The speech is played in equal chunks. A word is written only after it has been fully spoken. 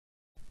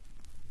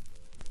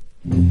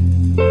Karen,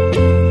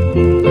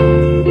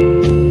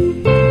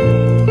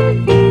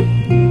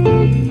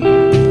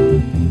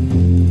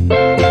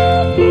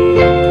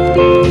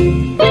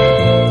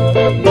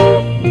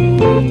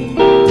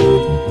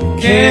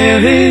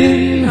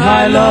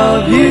 I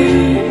love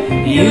you,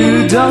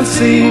 you don't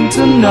seem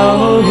to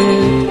know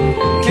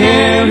it.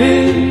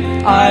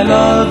 Karen, I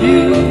love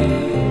you,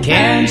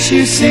 can't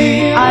you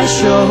see I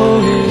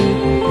show it?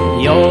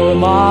 You're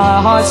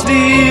my heart's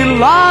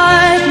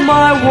delight,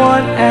 my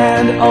one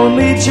and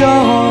only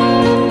joy.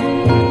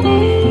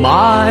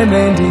 My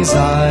main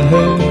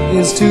desire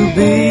is to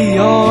be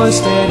your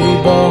steady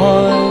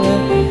boy.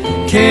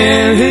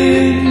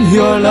 Karen,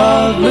 you're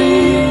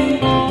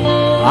lovely,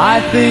 I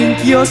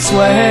think you're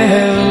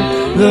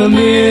swell. The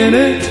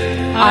minute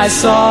I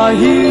saw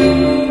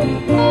you,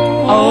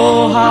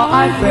 oh how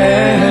I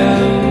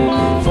fell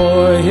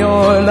for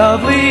your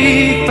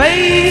lovely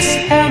face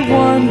and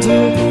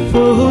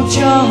wonderful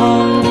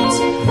charms.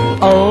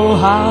 Oh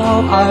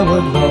how I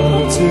would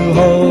love to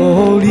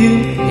hold you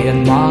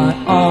in my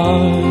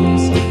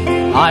arms.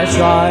 I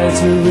try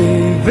to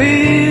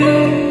reveal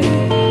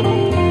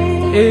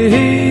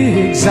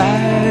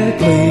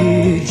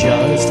exactly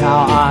just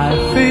how I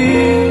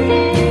feel,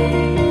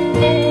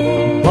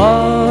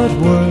 but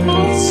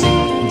words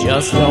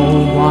just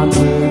don't want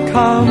to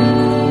come.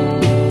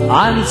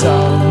 I'm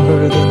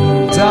dumber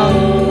than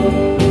dumb.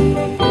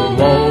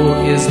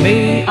 Woe is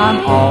me,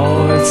 I'm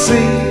all at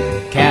sea.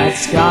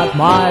 Cat's got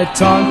my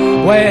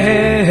tongue.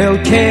 Well,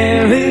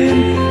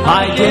 Karen,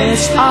 I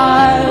guess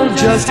I'll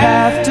just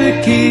have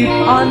to keep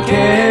on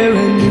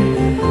caring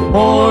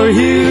for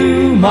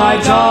you, my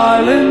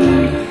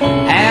darling,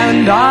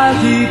 and I'll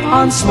keep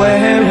on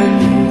swearing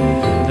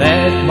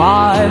that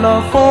my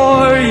love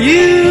for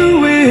you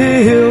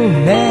will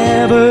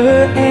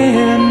never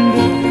end.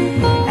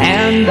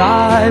 And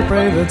I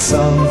pray that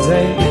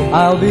someday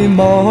I'll be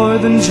more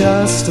than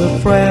just a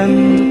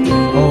friend.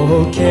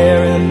 Oh,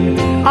 Karen,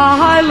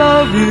 I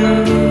love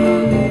you.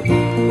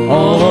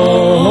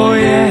 Oh,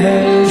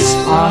 yes,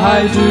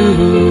 I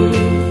do.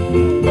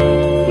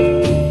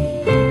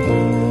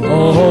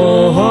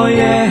 Oh,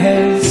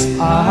 yes,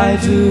 I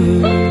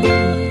do.